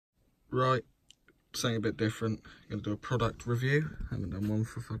Right, something a bit different. I'm gonna do a product review. I haven't done one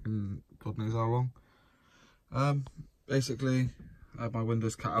for fucking God knows how long. Basically, I had my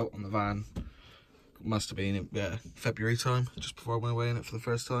windows cut out on the van. Must have been, yeah, February time, just before I went away in it for the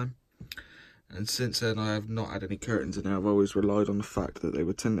first time. And since then, I have not had any curtains in there. I've always relied on the fact that they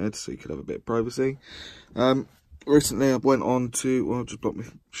were tinted, so you could have a bit of privacy. Recently, I went on to, well, just blocked my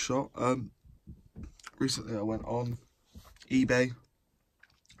shot. Recently, I went on eBay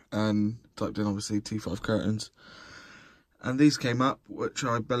and typed in, obviously, T5 curtains. And these came up, which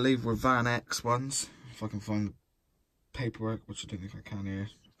I believe were Van X ones. If I can find the paperwork, which I don't think I can here,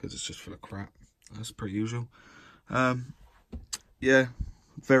 because it's just full of crap. That's pretty usual. Yeah,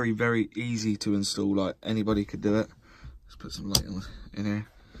 very, very easy to install. Like, anybody could do it. Let's put some light in here.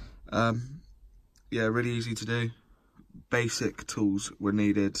 Yeah, really easy to do. Basic tools were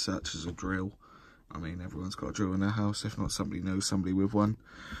needed, such as a drill. I mean, everyone's got a drill in their house. If not, somebody knows somebody with one.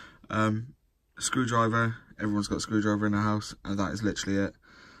 Screwdriver. Everyone's got a screwdriver in their house, and that is literally it.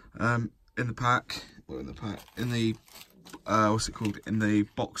 In the pack, what's it called? In the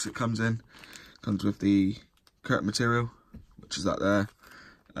box it comes in. Comes with the curtain material, which is that there.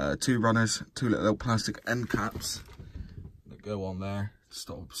 2 runners, 2 little plastic end caps that go on there to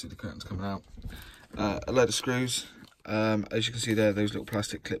stop obviously the curtains coming out. A load of screws. As you can see there, those little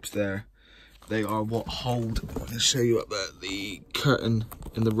plastic clips there, they are what hold, I'm going to show you up there, the curtain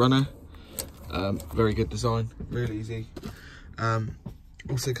in the runner. Very good design, really easy.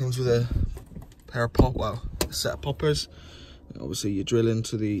 Also comes with a pair of a set of poppers. Obviously you drill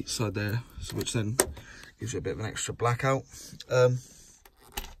into the side there, which then gives you a bit of an extra blackout.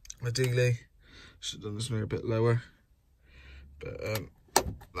 Ideally, should have done this mirror a bit lower, but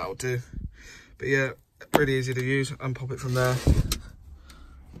that'll do. But yeah, really easy to use. Unpop it from there,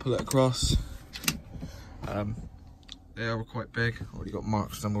 pull it across. They are quite big. Already got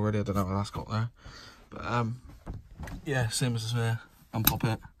marks on them already. I don't know how that's got there, but yeah, same as this there. Unpop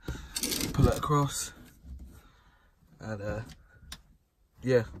it, pull it across, and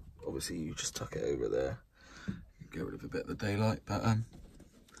yeah, obviously you just tuck it over there, get rid of a bit of the daylight. But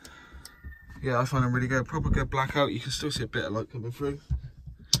yeah, I find them really good. Proper good blackout. You can still see a bit of light coming through,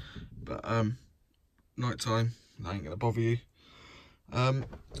 but night time, that ain't gonna bother you.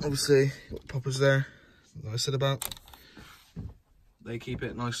 Obviously got the poppers there that I said about. They keep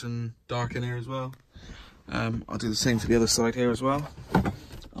it nice and dark in here as well. I'll do the same for the other side here as well.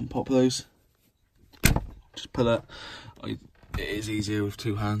 Unpop those, just pull it. It is easier with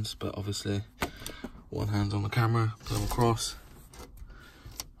 2 hands, but obviously one hand's on the camera, pull them across,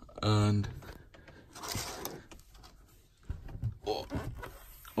 and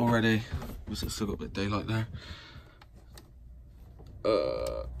already, obviously still got a bit of daylight there.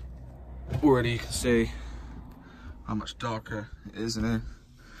 Already you can see how much darker it is in here.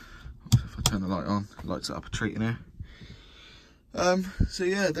 If I turn the light on, it lights it up a treat in here. So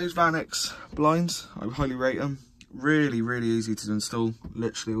yeah, those Van X blinds, I highly rate them. Really, really easy to install.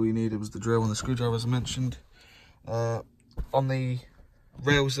 Literally all you needed was the drill and the screwdriver, as I mentioned. On the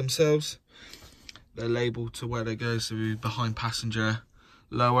rails themselves, they're labelled to where they go, so behind passenger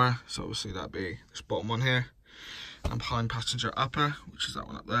lower, so obviously that'd be this bottom one here, and behind passenger upper, which is that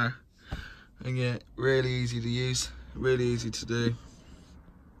one up there. And yeah, really easy to use, really easy to do.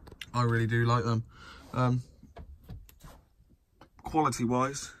 I really do like them. Quality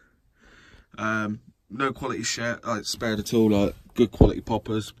wise, no quality shit like spared at all. Like good quality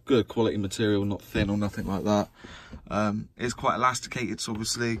poppers, good quality material, not thin or nothing like that. It's quite elasticated, so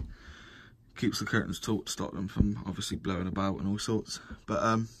obviously keeps the curtains taut to stop them from obviously blowing about and all sorts. But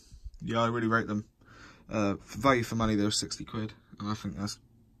yeah, I really rate them. For value for money, they're 60 quid, and I think that's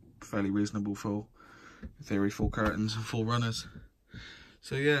fairly reasonable for, in theory, full curtains and full runners.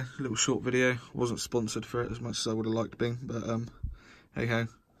 So yeah, a little short video. Wasn't sponsored for it as much as I would have liked being, but hey ho.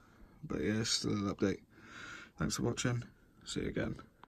 But yeah, still an update. Thanks for watching. See you again.